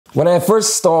When I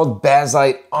first installed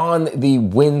Bazzite on the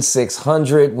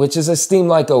Win600, which is a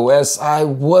Steam-like OS, I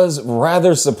was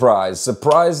rather surprised.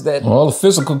 Surprised that all the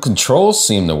physical controls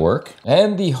seem to work.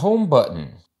 And the home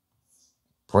button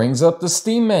brings up the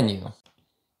Steam menu.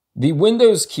 The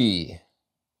Windows key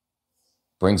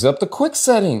brings up the quick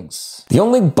settings. The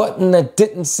only button that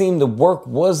didn't seem to work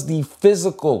was the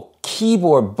physical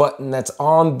keyboard button that's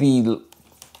on the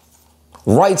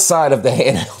right side of the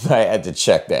handheld. I had to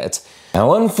check that.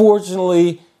 Now,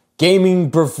 unfortunately,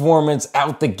 gaming performance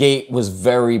out the gate was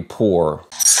very poor.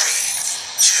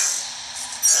 3, 2,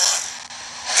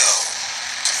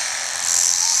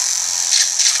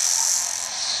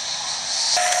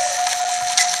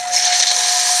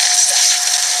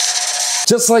 1, go.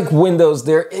 Just like Windows,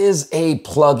 there is a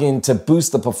plugin to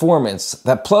boost the performance.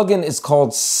 That plugin is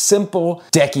called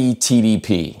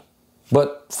Simpledeckytdp.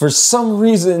 But for some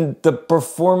reason, the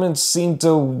performance seemed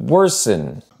to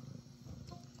worsen.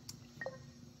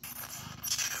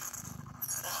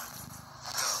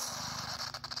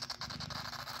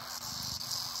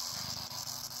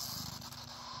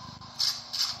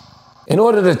 In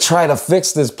order to try to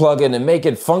fix this plugin and make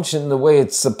it function the way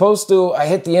it's supposed to, I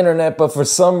hit the internet, but for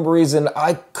some reason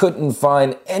I couldn't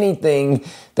find anything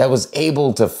that was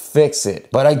able to fix it.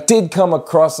 But I did come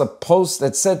across a post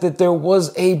that said that there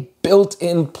was a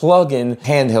built-in plugin,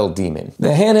 Handheld Daemon. The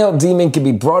Handheld Daemon can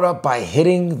be brought up by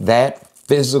hitting that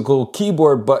physical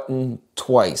keyboard button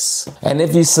twice. And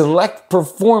if you select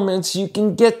performance, you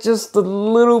can get just a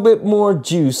little bit more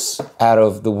juice out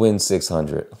of the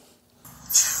Win600.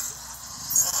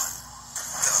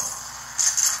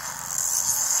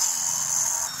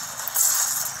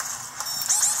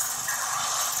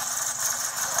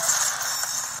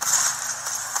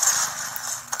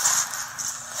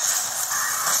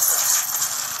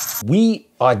 We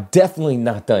are definitely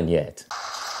not done yet.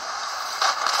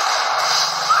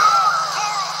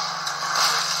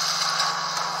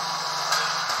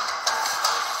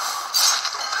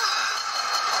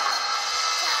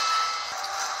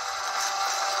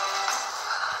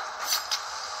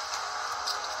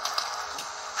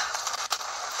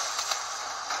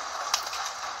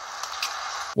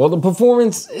 Well, the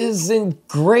performance isn't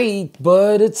great,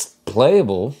 but it's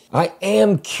playable. I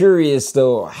am curious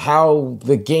though how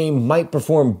the game might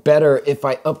perform better if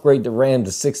I upgrade the RAM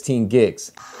to 16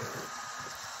 gigs.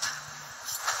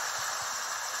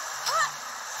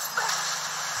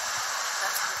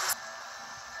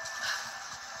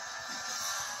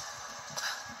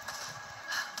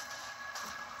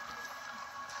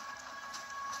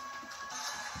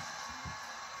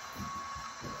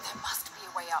 There must be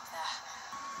a way up there.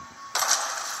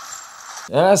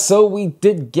 So we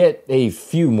did get a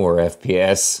few more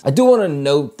FPS. I do want to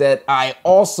note that I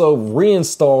also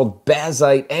reinstalled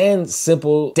Bazzite and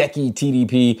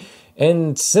Simpledeckytdp,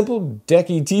 and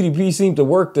Simpledeckytdp seemed to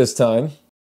work this time.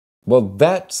 Well,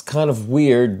 that's kind of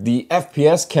weird. The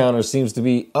FPS counter seems to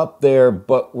be up there,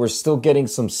 but we're still getting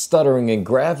some stuttering and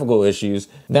graphical issues.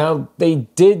 Now, they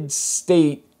did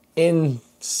state in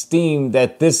Steam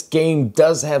that this game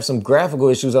does have some graphical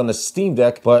issues on the Steam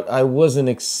Deck, but I wasn't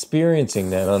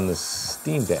experiencing that on the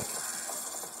Steam Deck.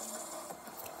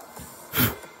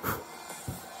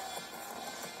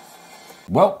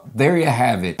 Well, there you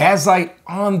have it. Bazzite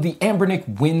on the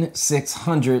Anbernic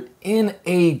Win600 in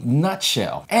a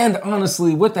nutshell. And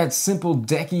honestly, with that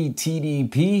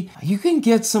Simpledeckytdp, you can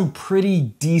get some pretty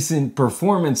decent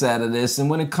performance out of this. And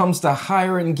when it comes to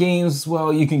higher end games,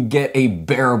 well, you can get a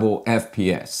bearable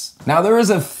FPS. Now, there is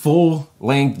a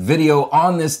full-length video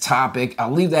on this topic. I'll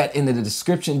leave that in the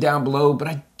description down below, but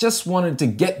I just wanted to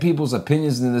get people's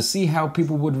opinions and to see how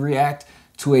people would react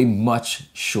to a much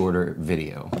shorter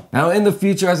video. Now, in the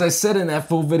future, as I said in that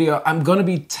full video, I'm gonna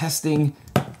be testing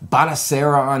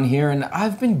Bazzite on here, and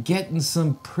I've been getting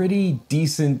some pretty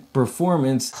decent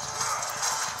performance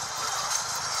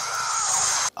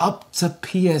up to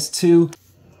PS2.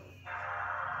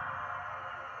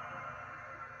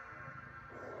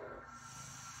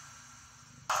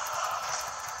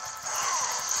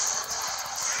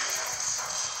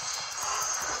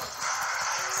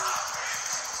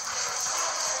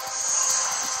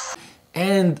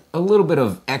 And a little bit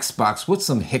of Xbox with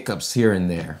some hiccups here and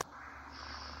there.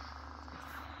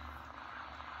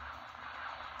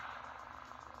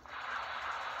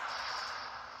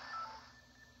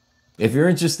 If you're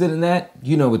interested in that,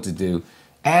 you know what to do.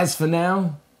 As for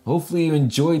now, hopefully you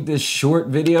enjoyed this short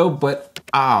video, but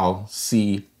I'll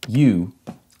see you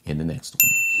in the next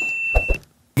one.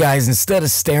 Guys, instead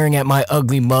of staring at my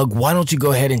ugly mug, why don't you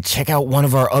go ahead and check out one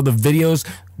of our other videos?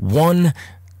 1,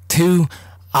 2,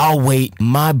 I'll wait.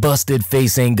 My busted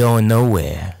face ain't going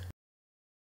nowhere.